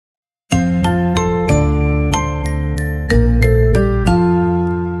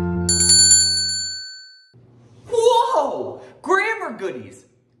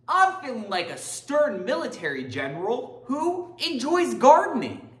like a stern military general who enjoys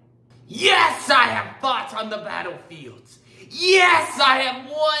gardening. Yes, I have fought on the battlefields. Yes, I have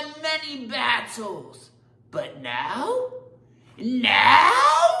won many battles. But now,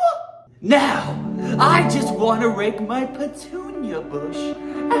 I just want to rake my petunia bush.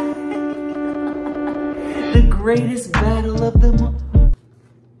 The greatest battle of them all.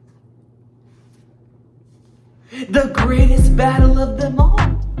 The greatest battle of them all.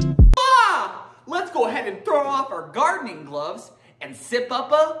 Let's go ahead and throw off our gardening gloves and sip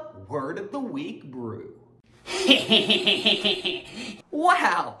up a Word of the Week brew.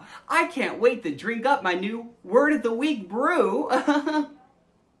 Wow, I can't wait to drink up my new Word of the Week brew.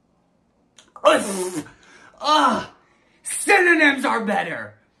 Synonyms are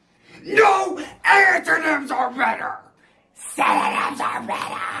better. No, antonyms are better. Synonyms are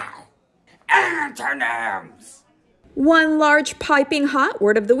better. Antonyms. One large piping hot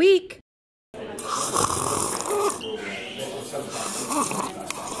word of the week.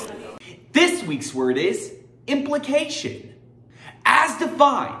 This week's word is implication. As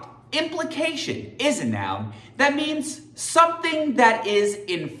defined, implication is a noun that means something that is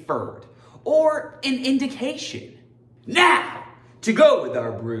inferred or an indication. Now, to go with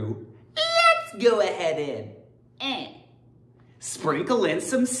our brew, let's go ahead and sprinkle in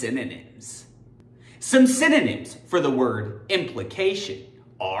some synonyms. Some synonyms for the word implication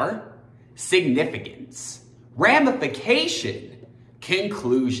are significance, ramification,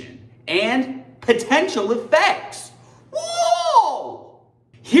 conclusion, and potential effects. Whoa!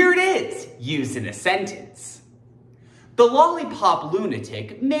 Here it is, used in a sentence. The lollipop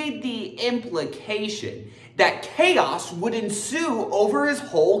lunatic made the implication that chaos would ensue over his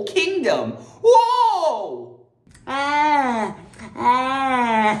whole kingdom. Whoa!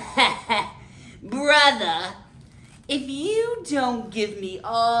 Brother, if you don't give me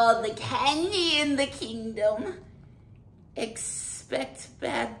all the candy in the kingdom, expect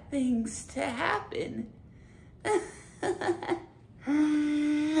bad things to happen.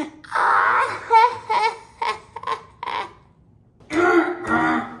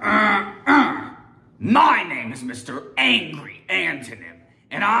 My name is Mr. Angry Antonym,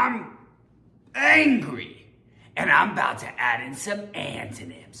 and I'm angry. And I'm about to add in some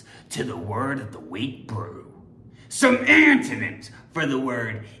antonyms to the Word of the Week brew. Some antonyms for the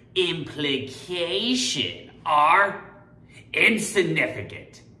word implication are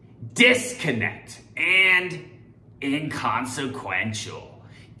insignificant, disconnect, and inconsequential.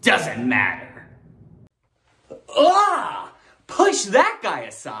 Doesn't matter. Push that guy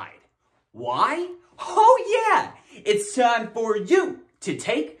aside. Why? Oh yeah, it's time for you to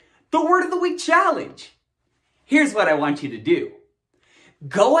take the Word of the Week challenge. Here's what I want you to do.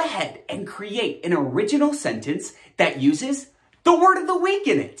 Go ahead and create an original sentence that uses the word of the week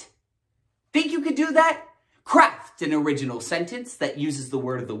in it. Think you could do that? Craft an original sentence that uses the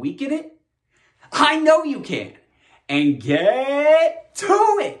word of the week in it? I know you can. And get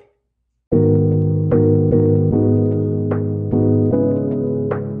to it.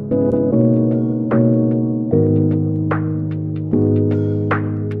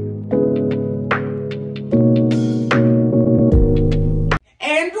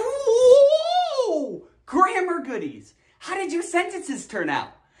 How did your sentences turn out?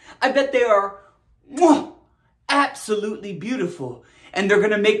 I bet they are absolutely beautiful. And they're going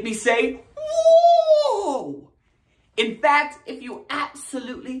to make me say, whoa! In fact, if you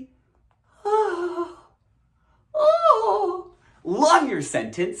absolutely love your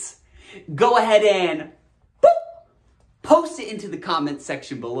sentence, go ahead and post it into the comments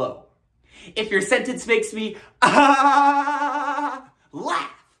section below. If your sentence makes me laugh,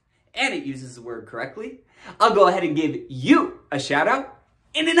 and it uses the word correctly, I'll go ahead and give you a shout out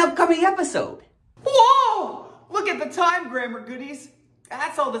in an upcoming episode. Whoa! Look at the time, Grammar Goodies.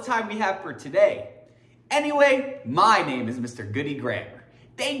 That's all the time we have for today. Anyway, my name is Mr. Goody Grammar.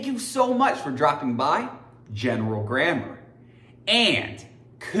 Thank you so much for dropping by General Grammar. And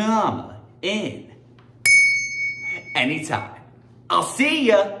come in anytime. I'll see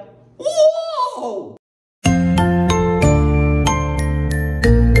ya. Whoa!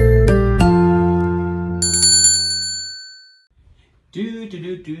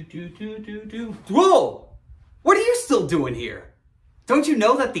 Whoa! What are you still doing here? Don't you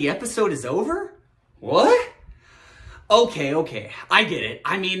know that the episode is over? What? Okay, I get it.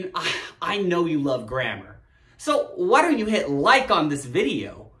 I mean, I know you love grammar. So why don't you hit like on this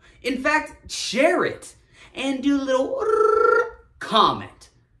video? In fact, share it and do a little comment.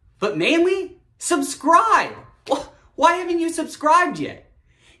 But mainly, subscribe. Why haven't you subscribed yet?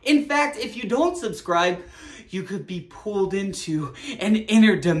 In fact, if you don't subscribe, you could be pulled into an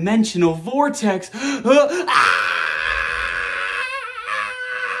interdimensional vortex.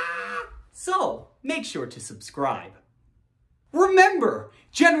 So, make sure to subscribe. Remember,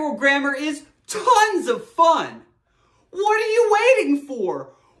 general grammar is tons of fun. What are you waiting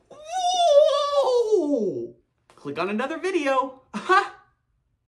for? Whoa! Click on another video.